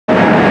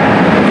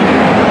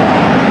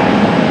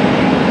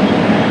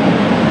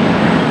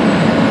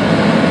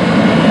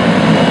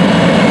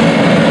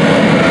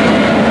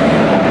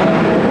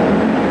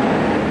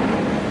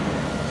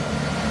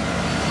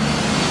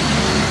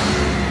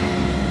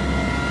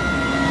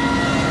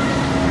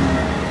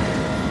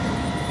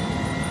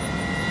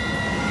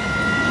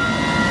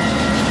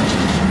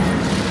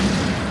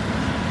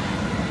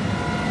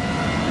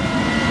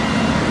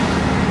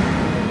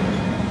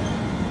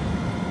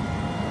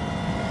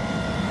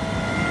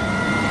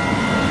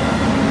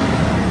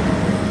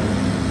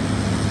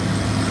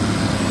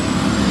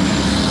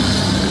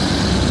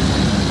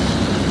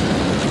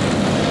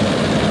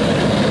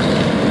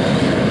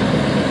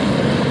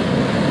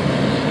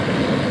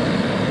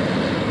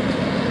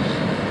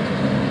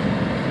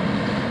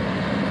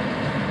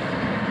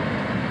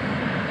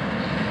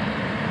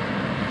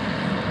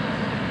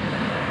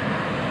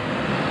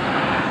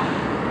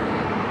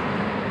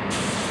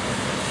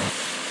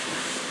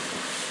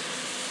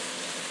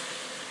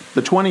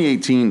The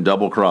 2018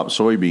 double crop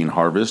soybean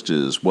harvest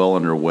is well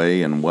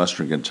underway in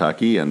western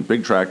Kentucky, and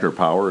Big Tractor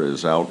Power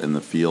is out in the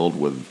field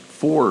with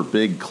 4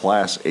 big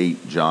Class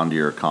 8 John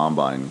Deere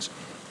combines.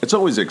 It's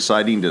always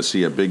exciting to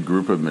see a big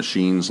group of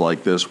machines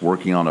like this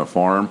working on a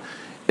farm.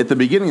 At the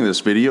beginning of this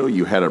video,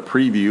 you had a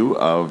preview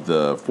of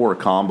the 4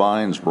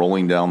 combines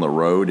rolling down the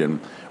road,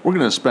 and we're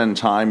going to spend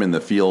time in the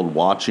field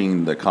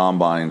watching the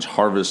combines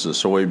harvest the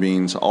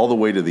soybeans all the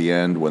way to the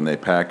end when they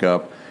pack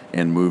up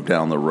and move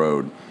down the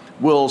road.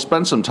 We'll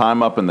spend some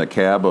time up in the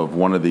cab of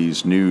one of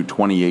these new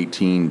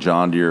 2018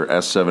 John Deere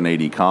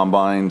S780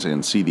 combines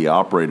and see the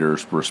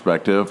operator's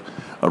perspective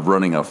of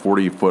running a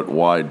 40-foot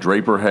wide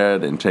draper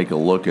head and take a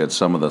look at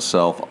some of the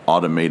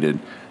self-automated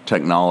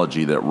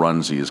technology that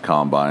runs these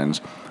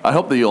combines. I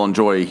hope that you'll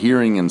enjoy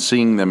hearing and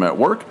seeing them at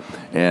work,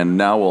 and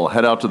now we'll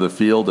head out to the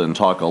field and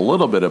talk a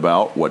little bit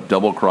about what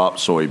double crop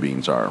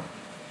soybeans are.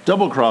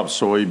 Double crop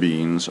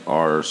soybeans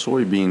are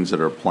soybeans that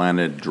are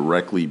planted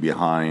directly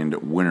behind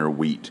winter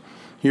wheat.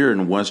 Here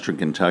in western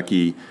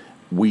Kentucky,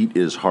 wheat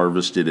is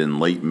harvested in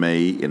late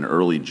May and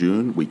early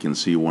June. We can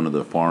see one of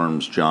the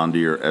farm's John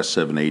Deere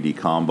S780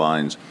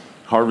 combines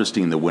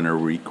harvesting the winter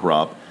wheat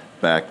crop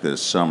back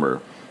this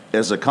summer.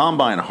 As the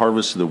combine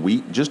harvests the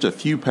wheat, just a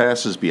few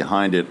passes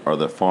behind it are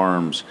the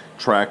farm's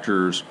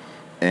tractors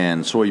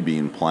and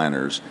soybean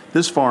planters.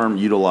 This farm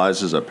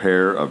utilizes a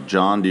pair of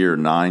John Deere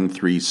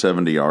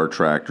 370R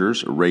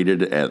tractors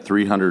rated at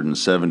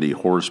 370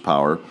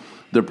 horsepower.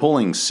 They're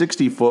pulling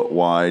 60-foot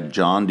wide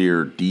John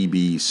Deere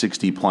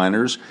DB60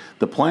 planters.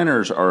 The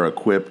planters are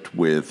equipped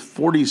with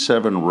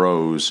 47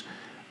 rows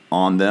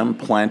on them,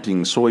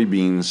 planting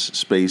soybeans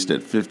spaced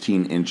at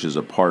 15 inches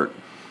apart.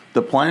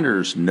 The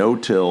planters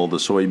no-till the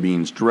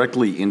soybeans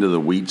directly into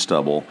the wheat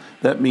stubble.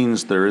 That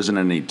means there isn't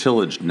any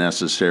tillage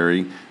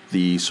necessary.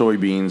 The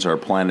soybeans are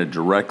planted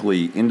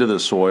directly into the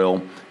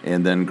soil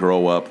and then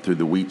grow up through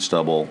the wheat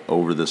stubble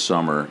over the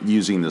summer,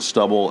 using the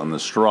stubble and the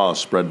straw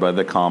spread by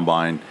the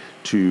combine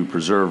to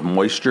preserve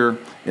moisture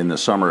in the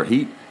summer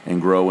heat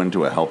and grow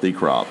into a healthy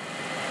crop.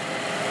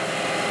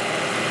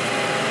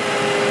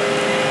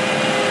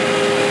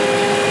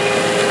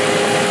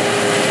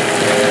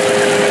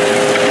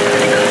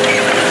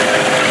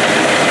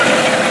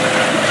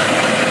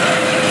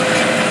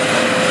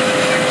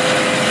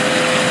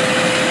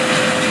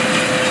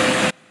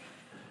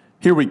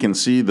 Here we can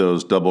see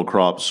those double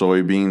crop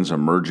soybeans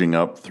emerging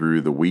up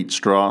through the wheat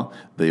straw.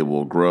 They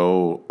will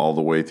grow all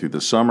the way through the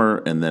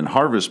summer, and then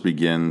harvest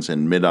begins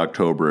in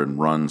mid-October and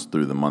runs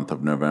through the month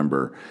of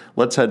November.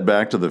 Let's head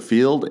back to the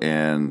field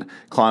and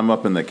climb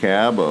up in the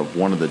cab of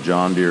one of the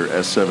John Deere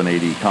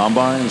S780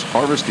 combines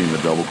harvesting the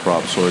double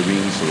crop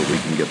soybeans so that we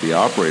can get the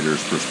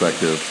operator's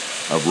perspective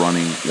of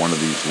running one of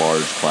these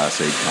large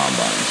Class 8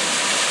 combines.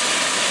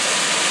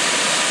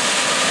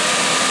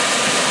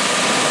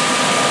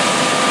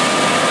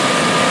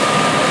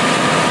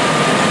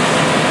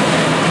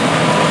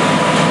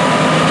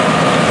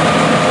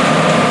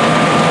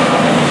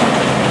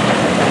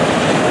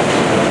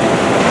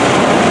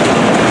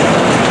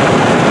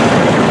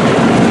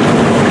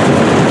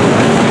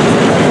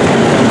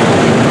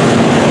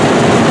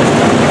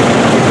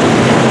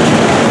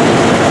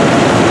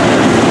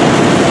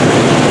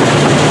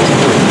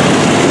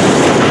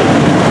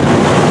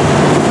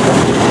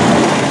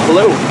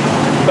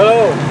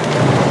 Hello.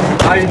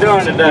 How you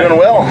doing today? Doing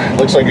well.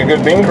 Looks like a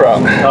good bean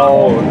crop.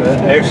 Oh,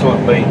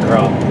 excellent bean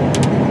crop.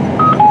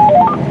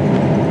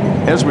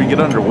 As we get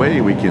underway,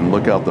 we can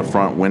look out the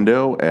front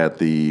window at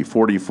the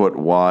 40-foot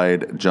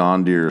wide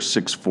John Deere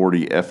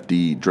 640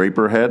 FD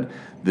draper head.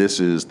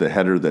 This is the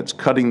header that's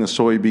cutting the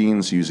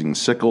soybeans using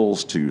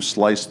sickles to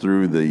slice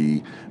through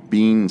the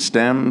bean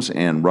stems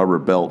and rubber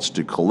belts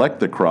to collect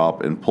the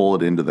crop and pull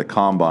it into the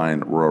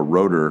combine where a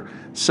rotor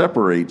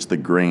separates the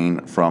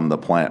grain from the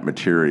plant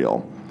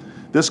material.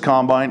 This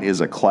combine is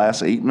a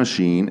Class 8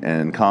 machine,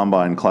 and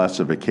combine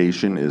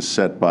classification is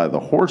set by the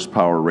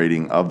horsepower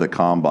rating of the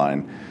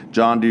combine.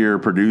 John Deere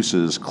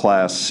produces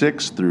Class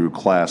 6 through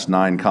Class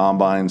 9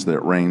 combines that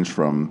range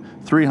from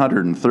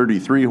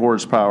 333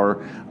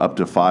 horsepower up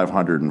to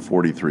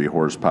 543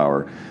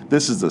 horsepower.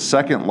 This is the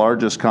second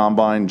largest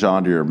combine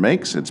John Deere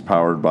makes. It's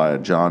powered by a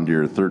John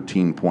Deere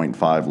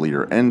 13.5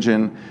 liter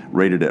engine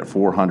rated at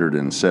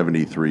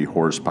 473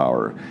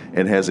 horsepower.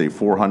 It has a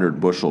 400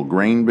 bushel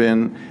grain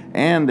bin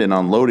and an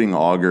unloading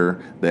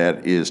auger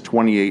that is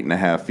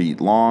 28.5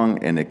 feet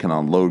long, and it can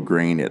unload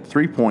grain at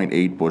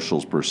 3.8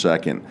 bushels per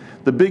second.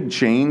 The big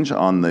change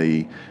on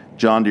the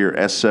John Deere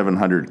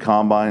S700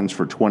 combines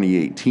for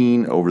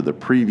 2018 over the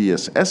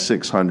previous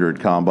S600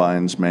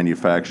 combines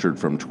manufactured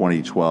from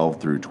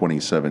 2012 through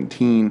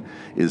 2017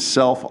 is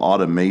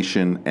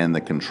self-automation and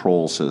the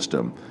control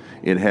system.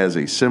 It has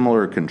a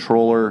similar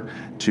controller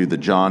to the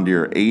John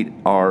Deere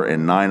 8R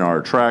and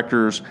 9R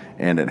tractors,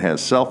 and it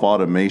has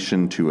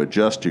self-automation to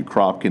adjust to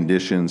crop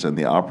conditions, and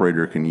the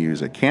operator can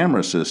use a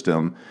camera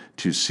system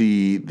to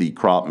see the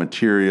crop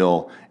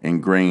material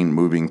and grain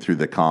moving through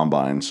the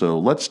combine. So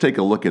let's take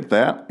a look at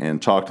that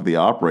and talk to the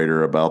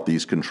operator about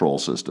these control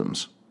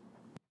systems.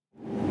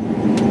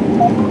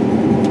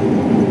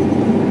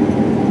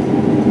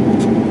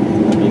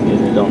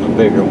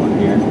 bigger one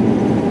here.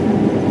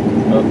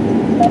 Oh.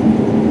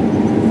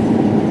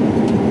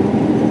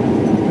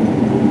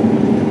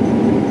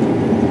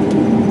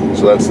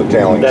 So that's the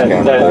tailings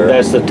camera there?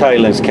 That's the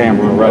tailings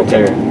camera right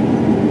there.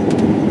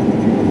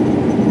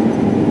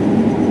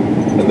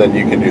 And then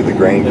you can do the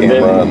grain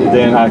camera?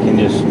 Then I can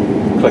just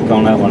click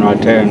on that one right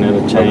there and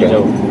it'll change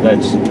over.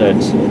 That's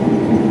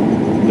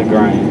the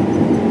grain.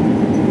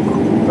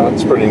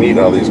 It's pretty neat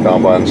how these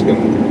combines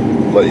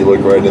can let you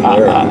look right in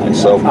there and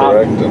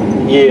self-correct.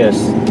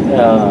 Yes.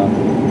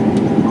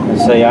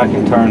 Let's see, I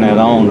can turn that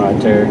on right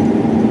there.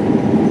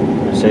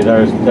 Let's see,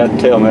 that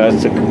tell me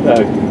that's a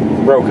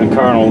broken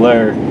kernel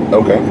there.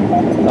 Okay.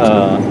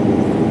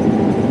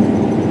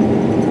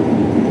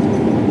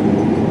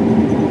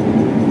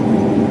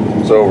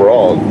 So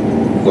overall,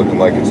 looking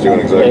like it's doing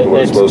exactly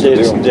what it's supposed to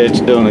do.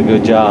 It's doing a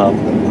good job.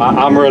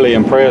 I'm really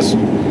impressed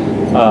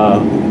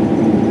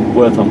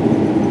with them.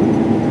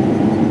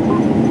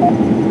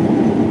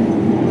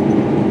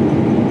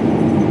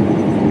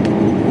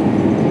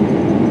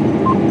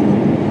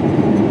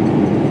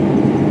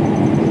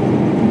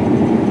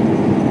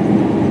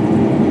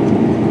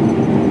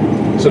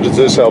 So does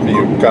this help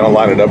you kind of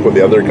line it up with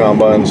the other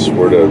combines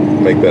where to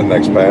make that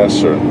next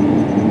pass? Or?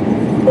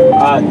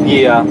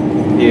 Yeah.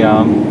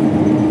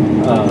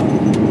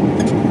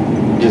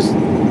 Just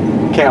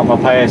count my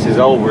passes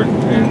over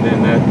and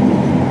then that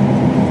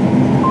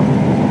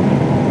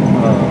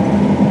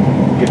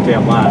get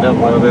them lined up.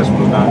 Well, this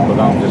one's not, but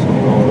I'm just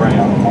gonna go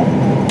around.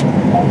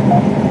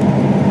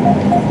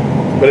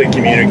 But it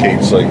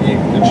communicates, like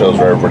it shows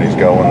where everybody's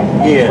going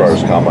as far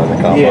as combine to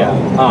combine. Yeah.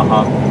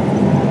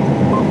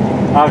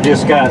 I've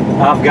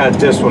got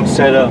this one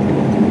set up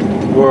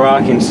where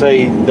I can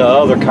see the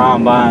other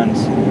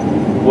combines,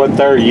 what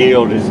their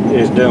yield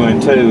is doing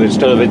too.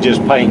 Instead of it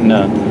just painting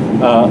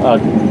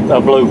a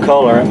blue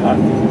color,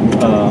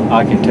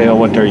 I can tell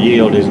what their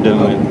yield is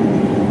doing.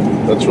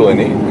 That's really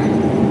neat.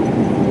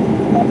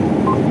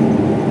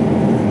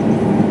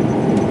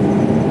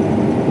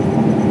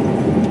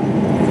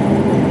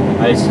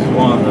 This is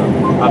one of the,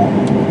 I've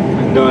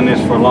been doing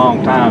this for a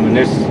long time, and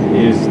this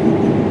is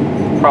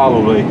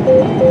probably,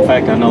 in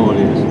fact I know it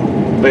is,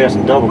 the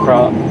best double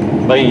crop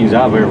beans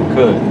I've ever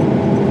cut.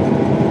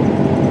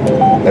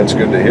 That's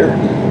good to hear.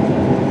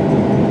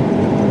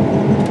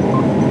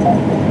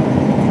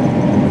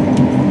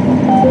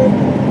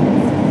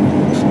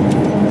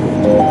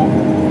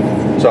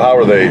 So how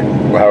are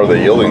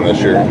they yielding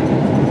this year?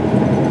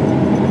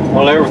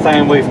 Well,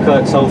 everything we've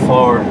cut so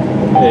far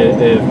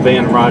has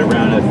been right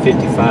around at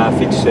 55,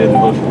 57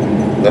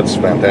 bushel. That's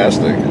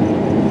fantastic.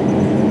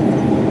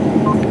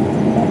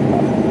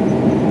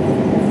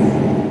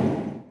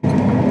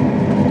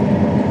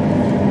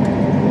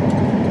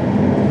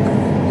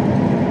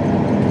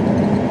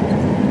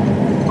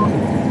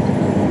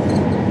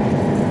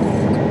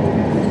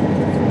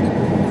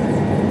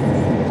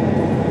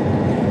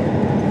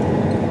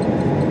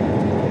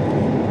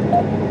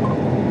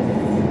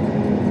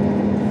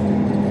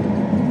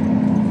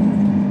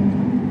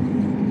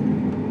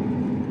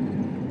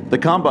 The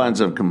combines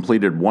have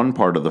completed one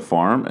part of the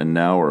farm and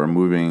now are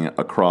moving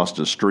across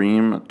a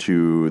stream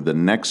to the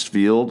next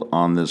field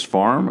on this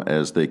farm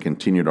as they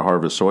continue to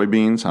harvest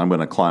soybeans. I'm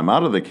going to climb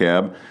out of the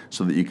cab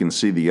so that you can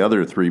see the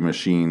other three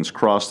machines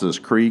cross this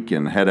creek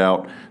and head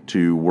out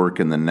to work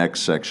in the next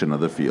section of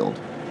the field.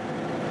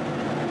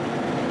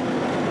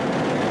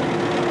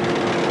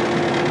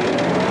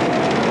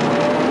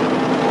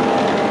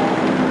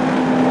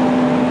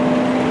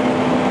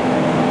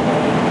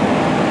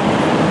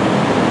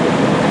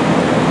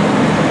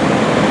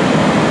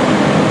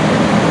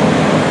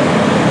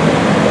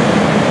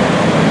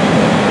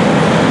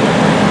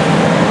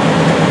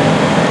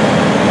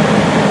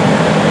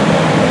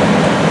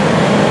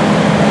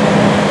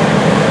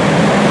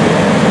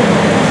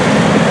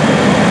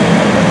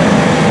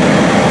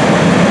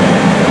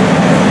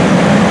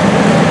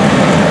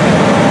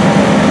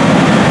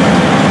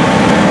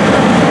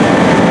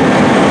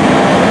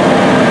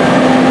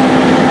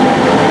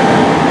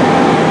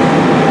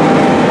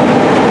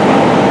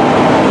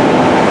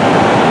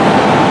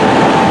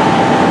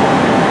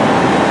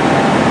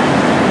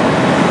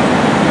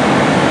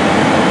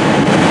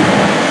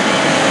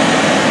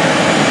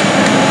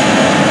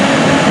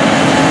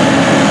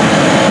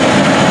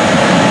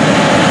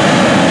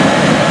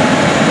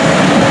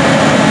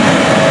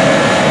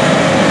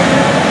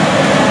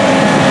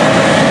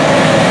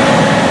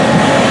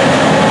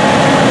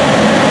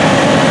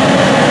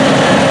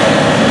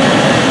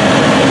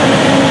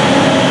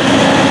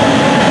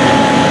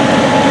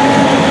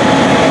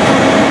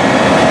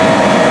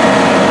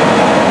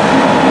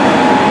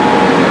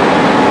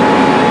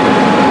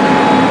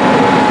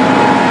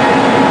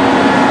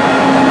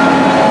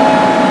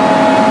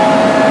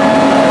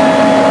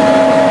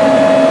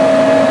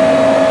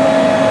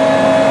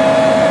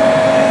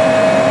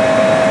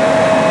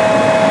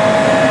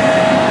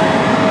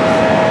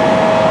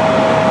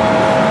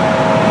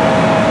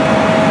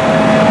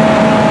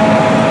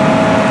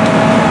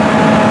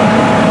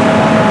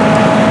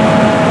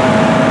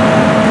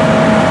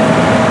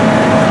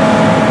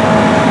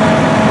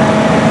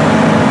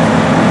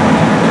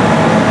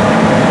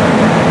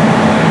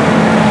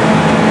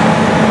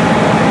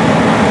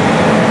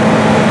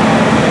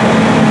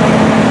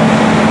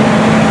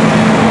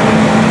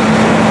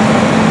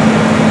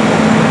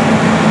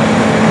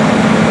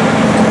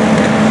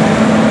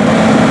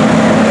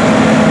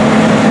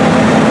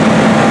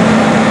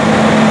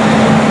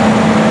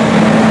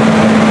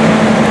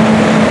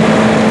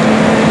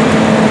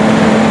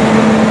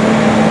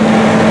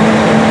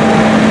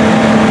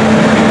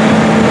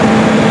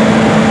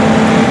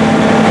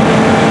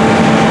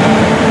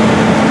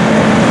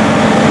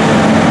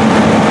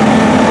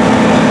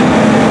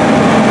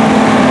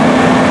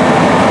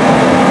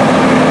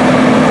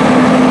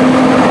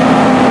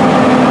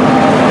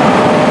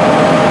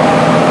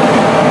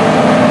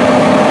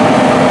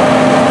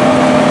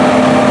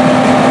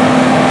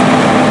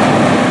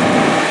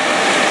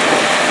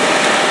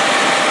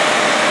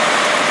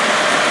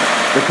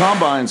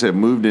 Combines have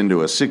moved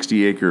into a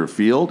 60-acre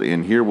field,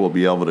 and here we'll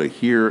be able to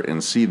hear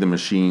and see the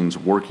machines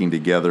working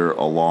together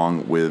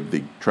along with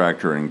the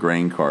tractor and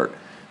grain cart.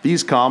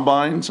 These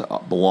combines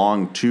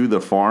belong to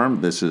the farm.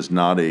 This is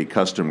not a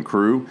custom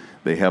crew.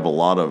 They have a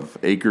lot of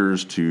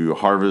acres to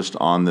harvest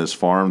on this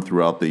farm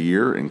throughout the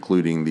year,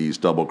 including these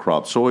double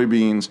crop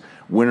soybeans,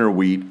 winter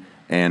wheat,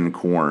 and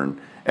corn.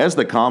 As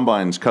the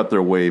combines cut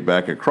their way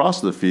back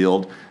across the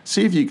field,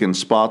 see if you can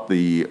spot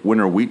the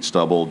winter wheat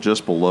stubble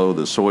just below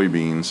the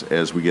soybeans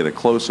as we get a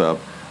close-up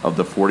of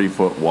the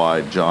 40-foot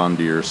wide John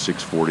Deere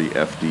 640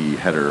 FD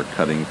header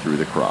cutting through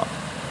the crop.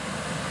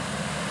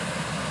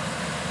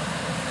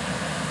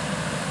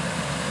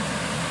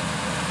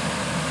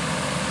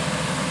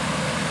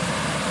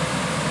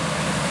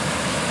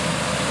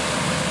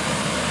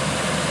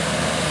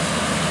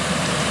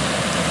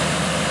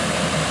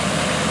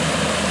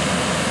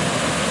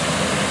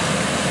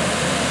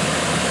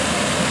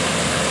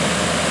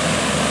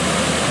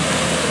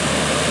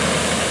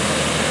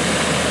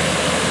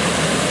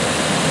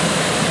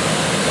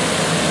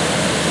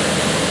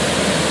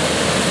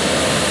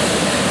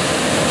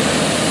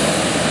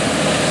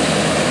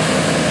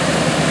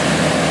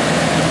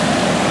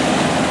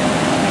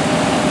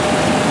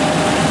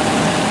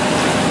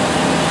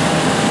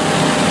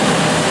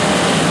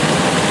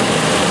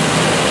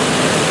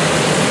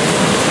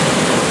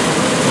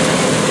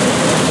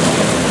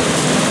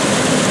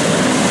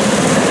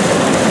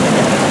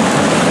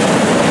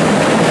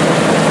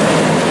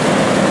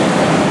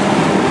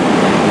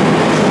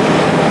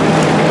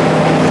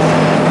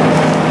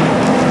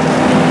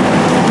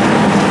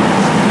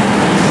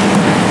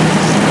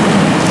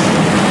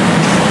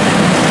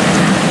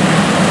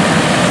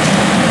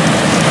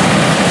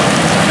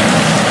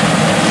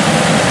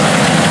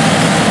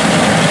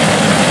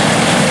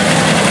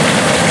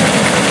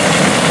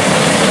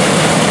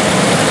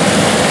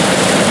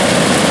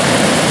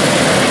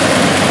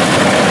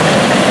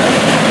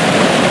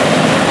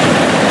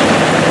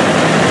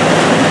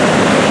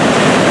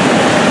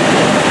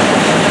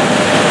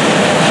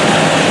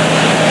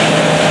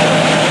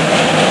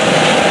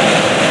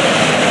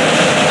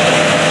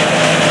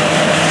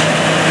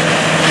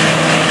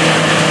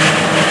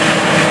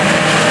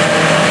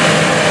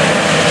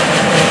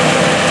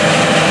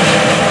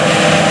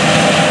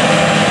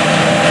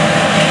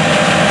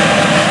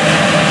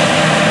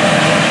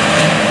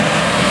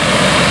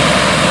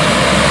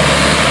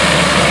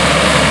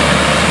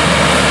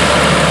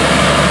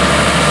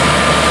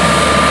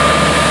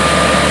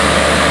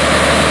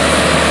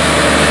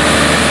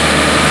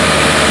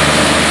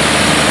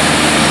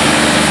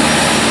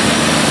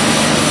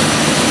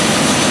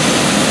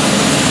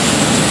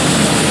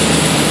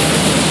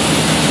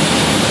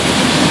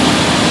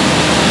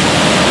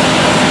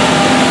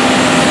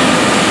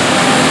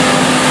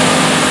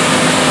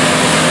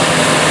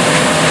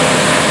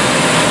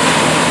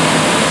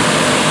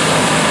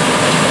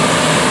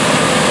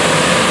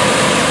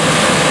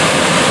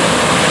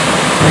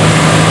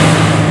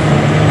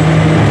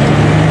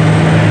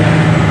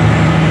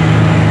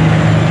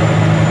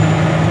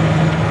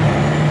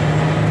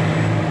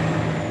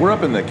 We're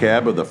up in the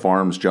cab of the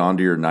farm's John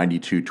Deere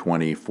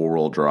 9220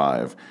 four-wheel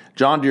drive.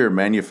 John Deere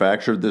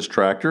manufactured this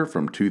tractor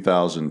from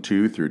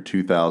 2002 through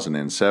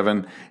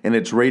 2007, and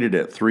it's rated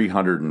at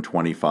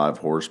 325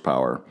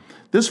 horsepower.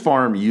 This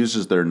farm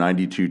uses their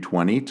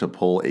 9220 to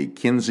pull a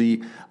Kinsey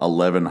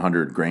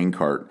 1100 grain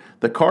cart.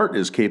 The cart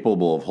is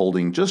capable of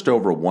holding just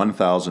over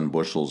 1,000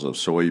 bushels of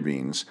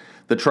soybeans.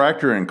 The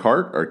tractor and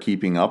cart are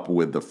keeping up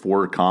with the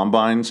 4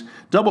 combines.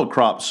 Double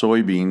crop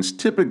soybeans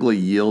typically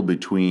yield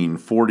between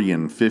 40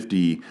 and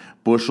 50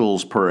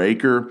 bushels per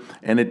acre,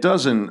 and it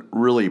doesn't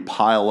really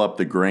pile up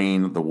the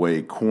grain the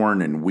way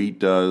corn and wheat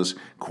does.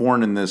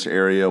 Corn in this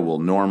area will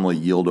normally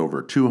yield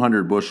over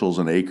 200 bushels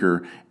an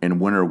acre, and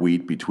winter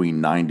wheat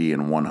between 90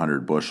 and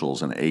 100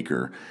 bushels an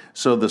acre.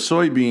 So the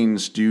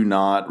soybeans do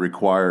not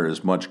require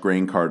as much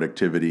grain cart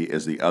activity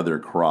as the other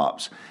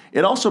crops.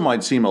 It also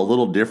might seem a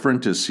little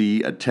different to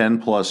see a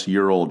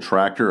 10-plus-year-old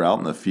tractor out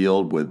in the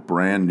field with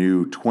brand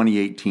new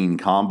 2018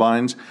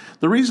 combines.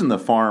 The reason the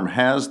farm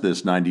has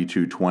this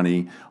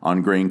 9220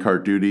 on grain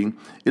cart duty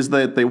is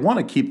that they want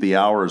to keep the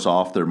hours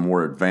off their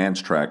more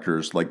advanced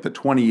tractors like the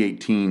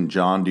 2018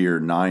 John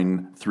Deere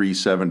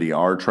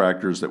 9370R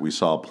tractors that we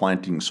saw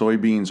planting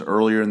soybeans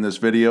earlier in this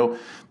video.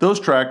 Those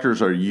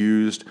tractors are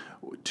used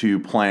to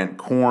plant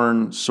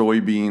corn,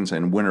 soybeans,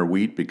 and winter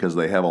wheat because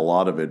they have a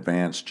lot of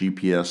advanced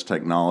GPS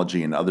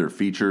technology and other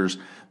features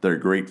that are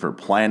great for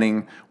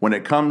planting. When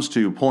it comes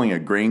to pulling a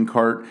grain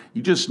cart,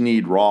 you just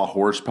need raw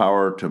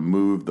horsepower to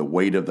move the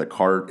weight of the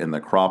cart and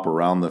the crop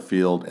around the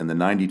field, and the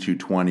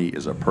 9220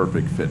 is a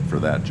perfect fit for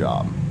that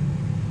job.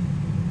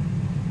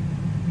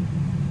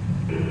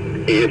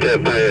 You get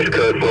that pass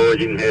cut forward,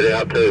 you can head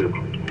out too.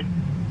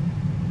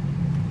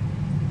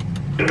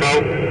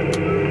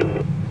 Control.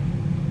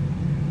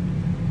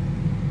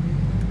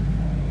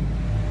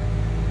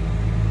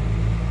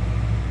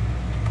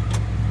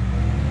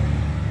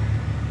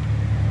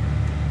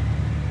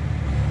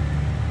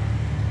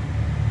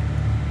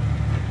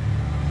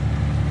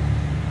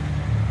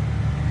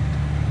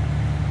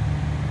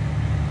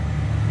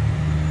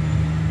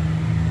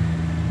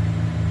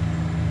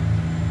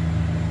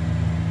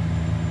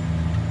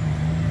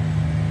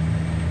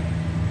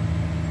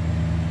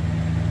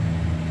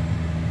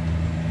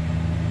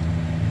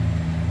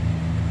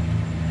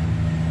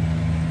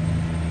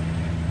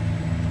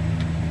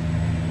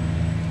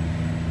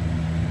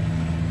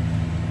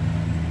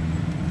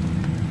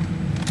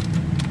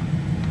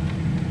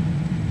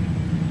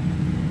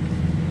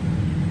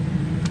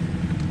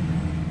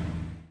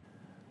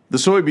 The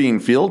soybean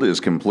field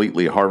is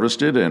completely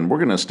harvested, and we're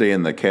going to stay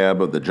in the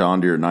cab of the John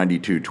Deere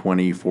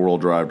 9220 four-wheel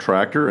drive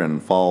tractor and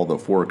follow the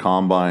 4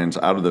 combines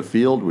out of the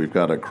field. We've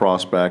got to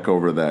cross back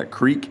over that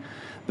creek.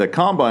 The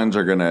combines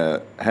are going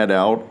to head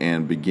out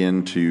and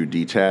begin to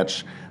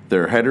detach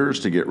their headers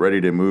to get ready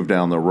to move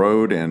down the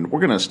road, and we're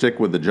going to stick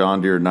with the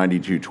John Deere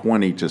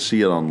 9220 to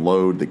see it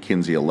unload the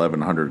Kinsey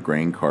 1100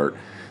 grain cart.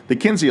 The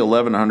Kinsey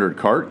 1100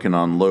 cart can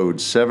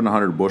unload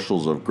 700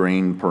 bushels of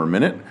grain per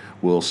minute.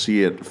 We'll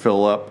see it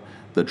fill up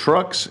the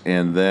trucks,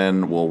 and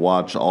then we'll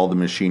watch all the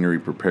machinery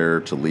prepare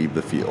to leave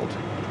the field.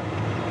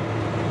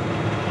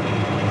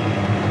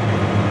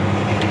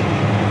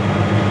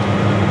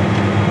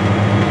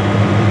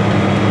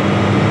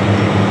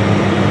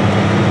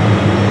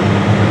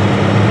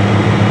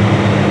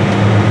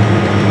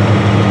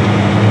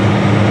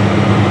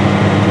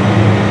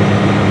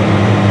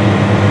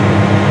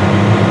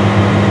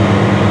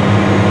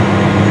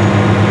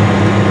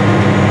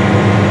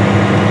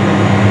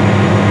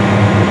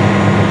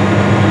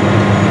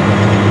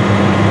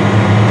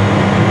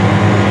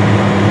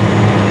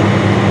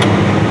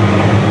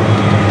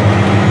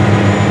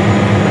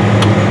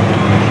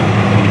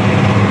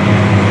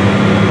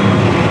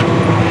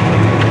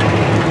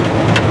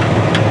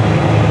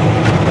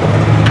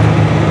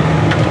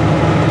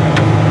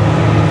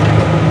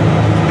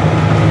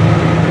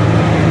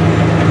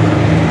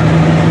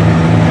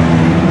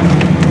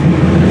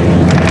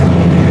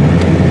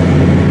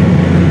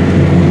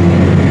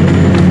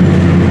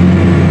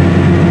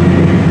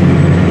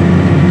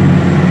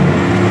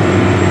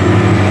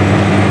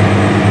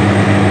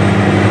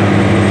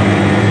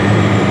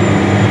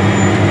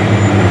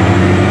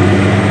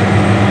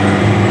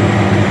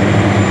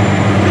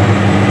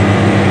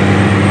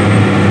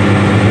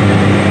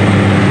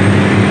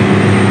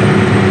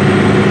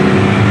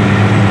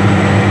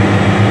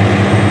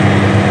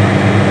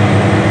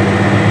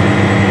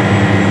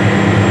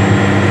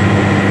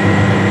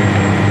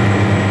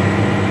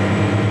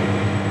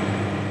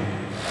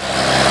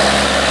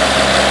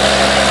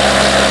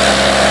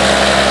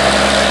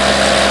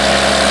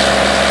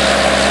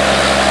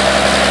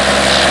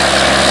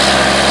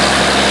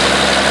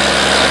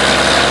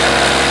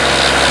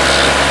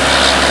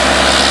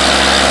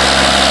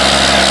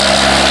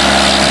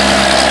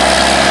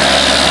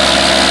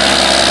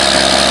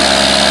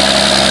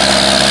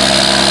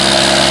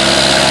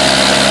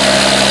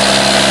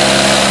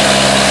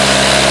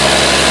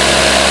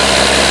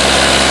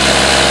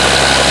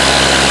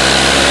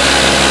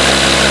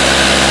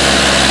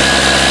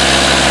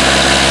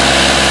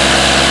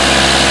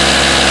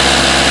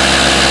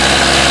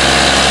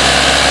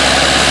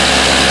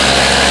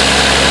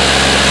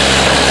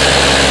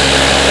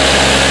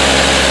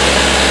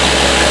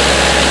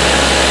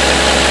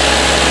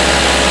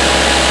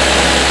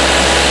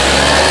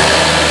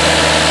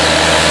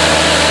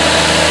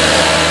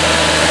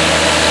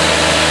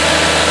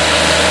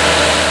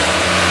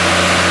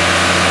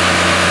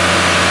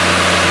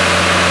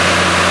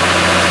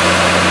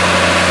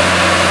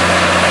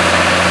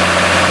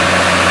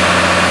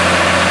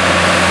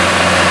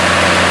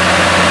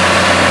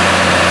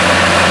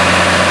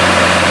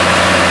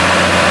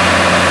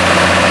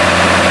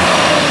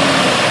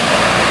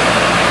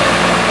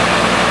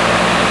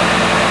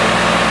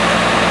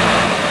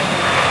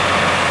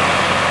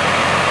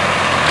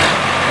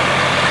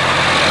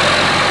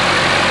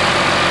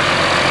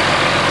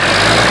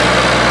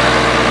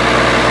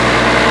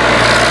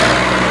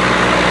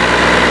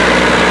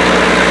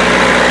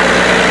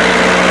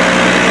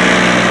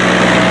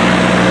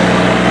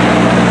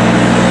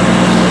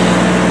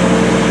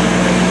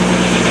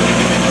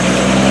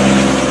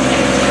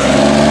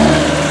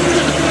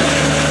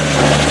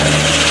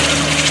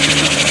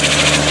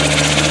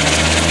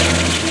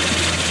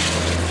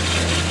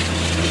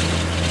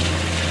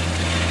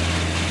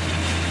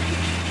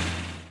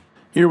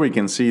 Here we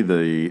can see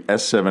the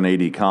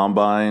S780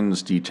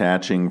 combines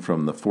detaching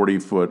from the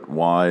 40-foot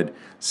wide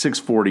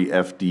 640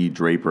 FD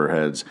draper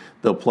heads.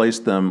 They'll place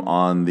them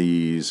on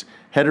these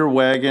header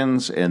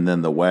wagons, and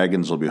then the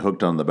wagons will be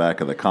hooked on the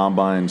back of the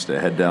combines to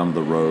head down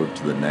the road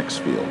to the next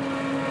field.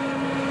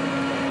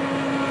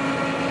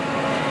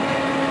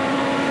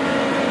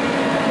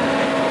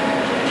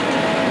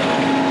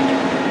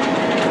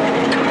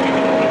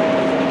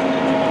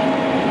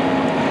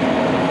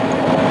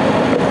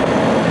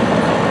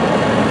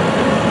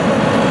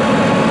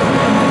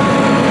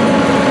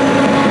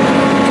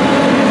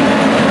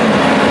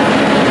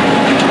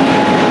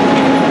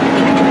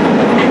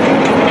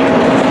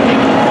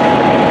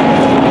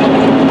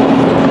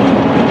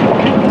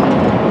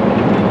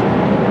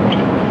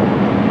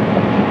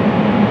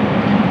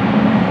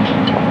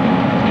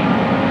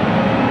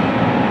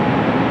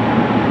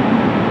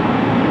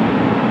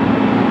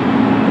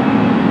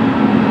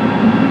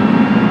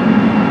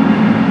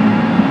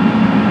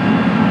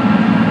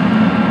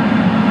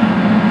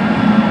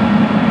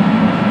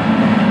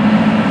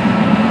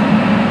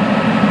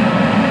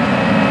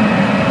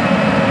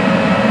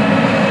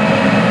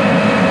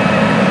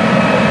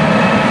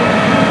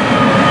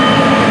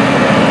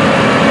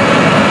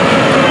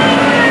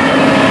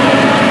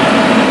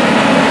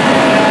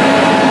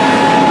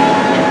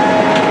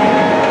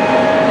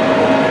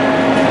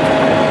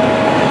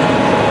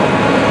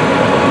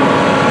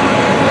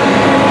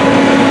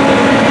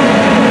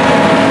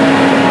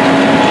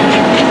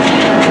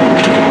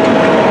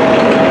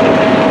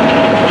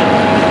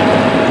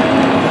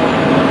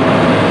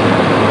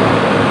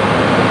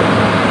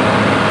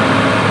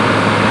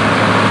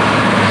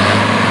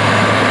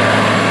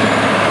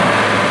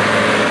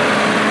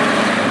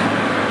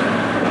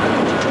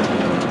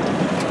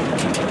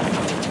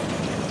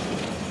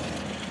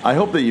 I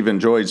hope that you've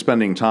enjoyed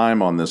spending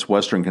time on this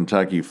Western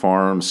Kentucky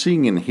farm,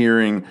 seeing and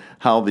hearing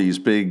how these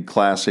big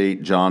Class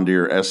 8 John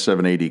Deere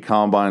S780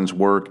 combines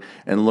work,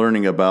 and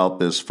learning about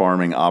this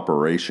farming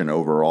operation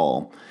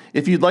overall.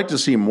 If you'd like to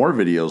see more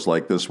videos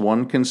like this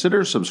one,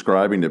 consider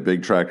subscribing to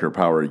Big Tractor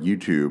Power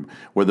YouTube,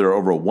 where there are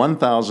over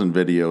 1,000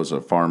 videos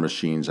of farm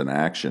machines in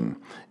action.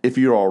 If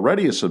you're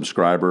already a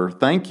subscriber,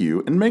 thank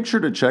you, and make sure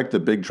to check the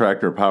Big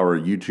Tractor Power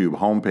YouTube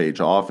homepage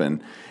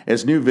often,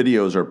 as new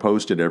videos are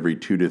posted every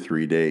 2 to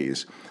 3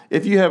 days.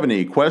 If you have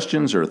any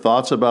questions or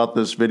thoughts about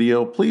this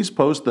video, please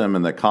post them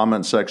in the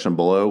comment section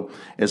below,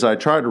 as I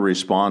try to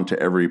respond to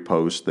every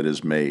post that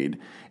is made.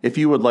 If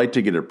you would like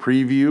to get a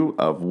preview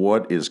of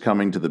what is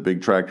coming to the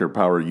Big Tractor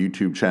Power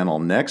YouTube channel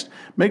next,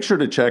 make sure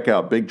to check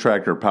out Big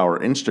Tractor Power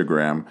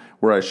Instagram,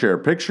 where I share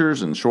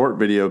pictures and short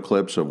video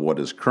clips of what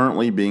is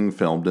currently being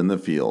filmed in the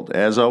field.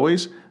 As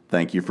always,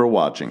 thank you for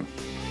watching.